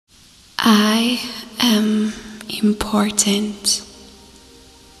I am important.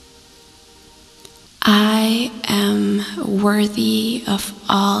 I am worthy of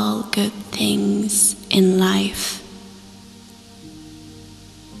all good things in life.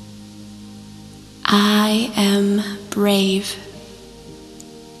 I am brave.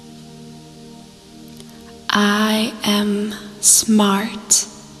 I am smart.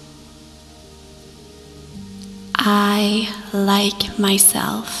 I like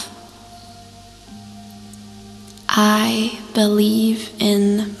myself. I believe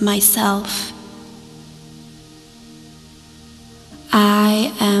in myself.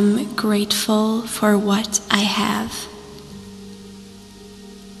 I am grateful for what I have.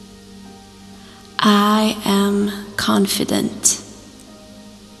 I am confident.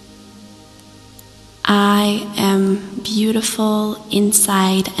 I am beautiful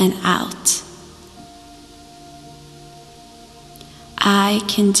inside and out. I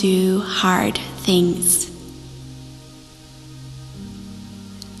can do hard things.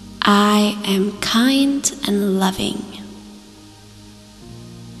 I am kind and loving.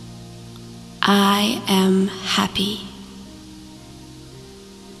 I am happy.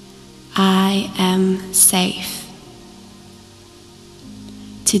 I am safe.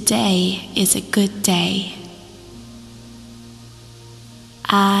 Today is a good day.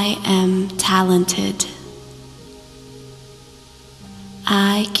 I am talented.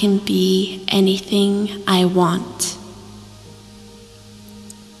 I can be anything I want.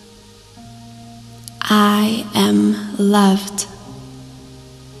 I am loved.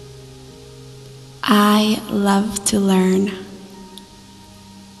 I love to learn.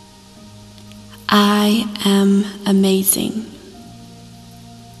 I am amazing.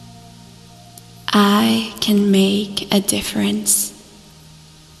 I can make a difference.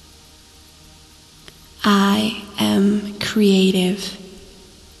 I am creative.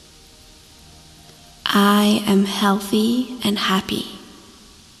 I am healthy and happy.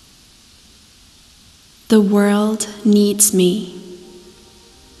 The world needs me.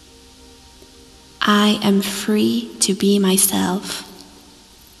 I am free to be myself.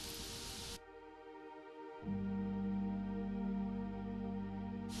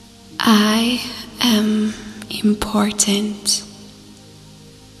 I am important.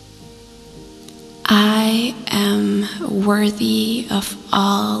 I am worthy of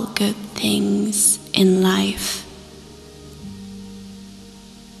all good things in life.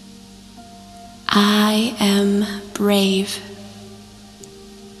 I am brave.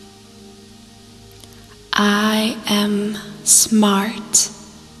 I am smart.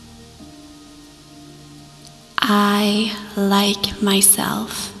 I like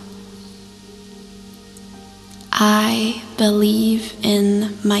myself. I believe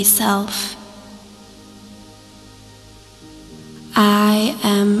in myself. I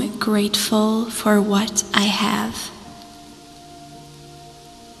am grateful for what I have.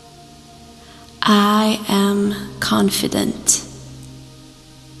 I am confident.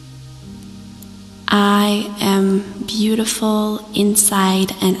 I am beautiful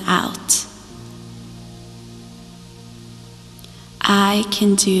inside and out. I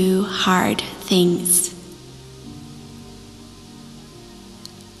can do hard things.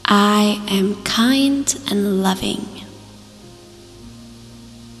 I am kind and loving.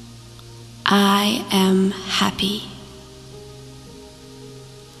 I am happy.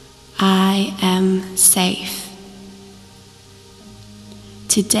 I am safe.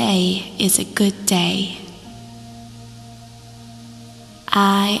 Today is a good day.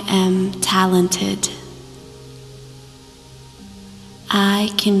 I am talented.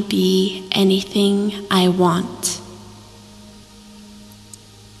 I can be anything I want.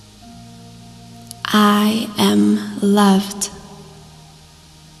 I am loved.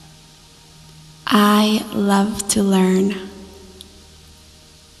 I love to learn.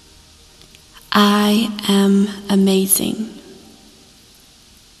 I am amazing.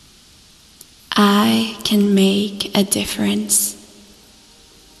 I can make a difference.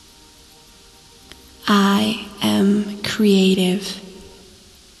 I am creative.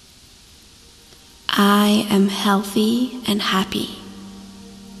 I am healthy and happy.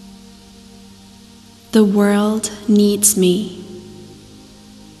 The world needs me.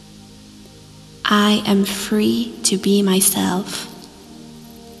 I am free to be myself.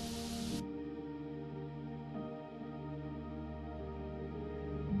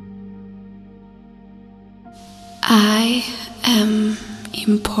 I am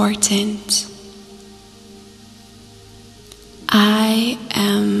important. I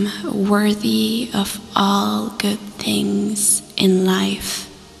am worthy of all good things in life.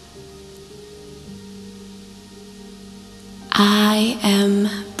 I am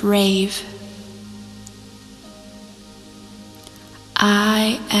brave.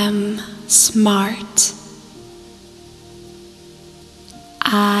 I am smart.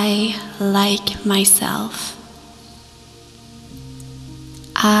 I like myself.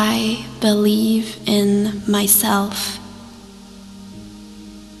 I believe in myself.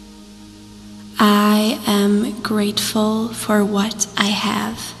 I am grateful for what I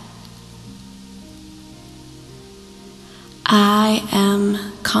have. I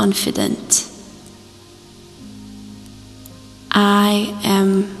am confident. I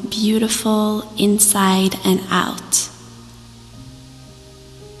am beautiful inside and out.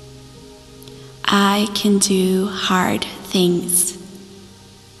 I can do hard things.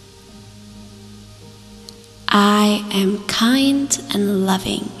 I am kind and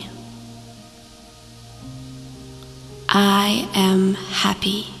loving. I am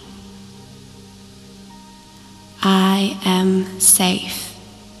happy. I am safe.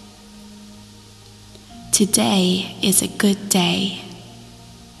 Today is a good day.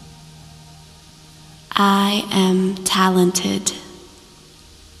 I am talented.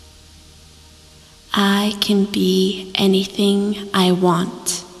 I can be anything I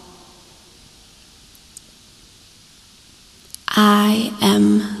want. I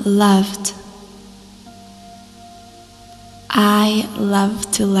am loved. I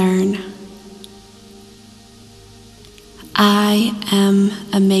love to learn. I am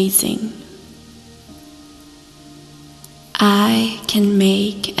amazing. I can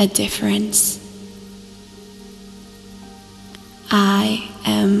make a difference. I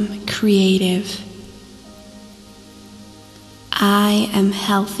am creative. I am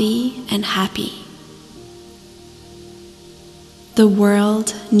healthy and happy. The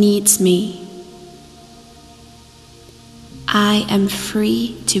world needs me. I am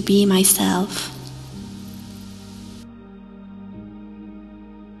free to be myself.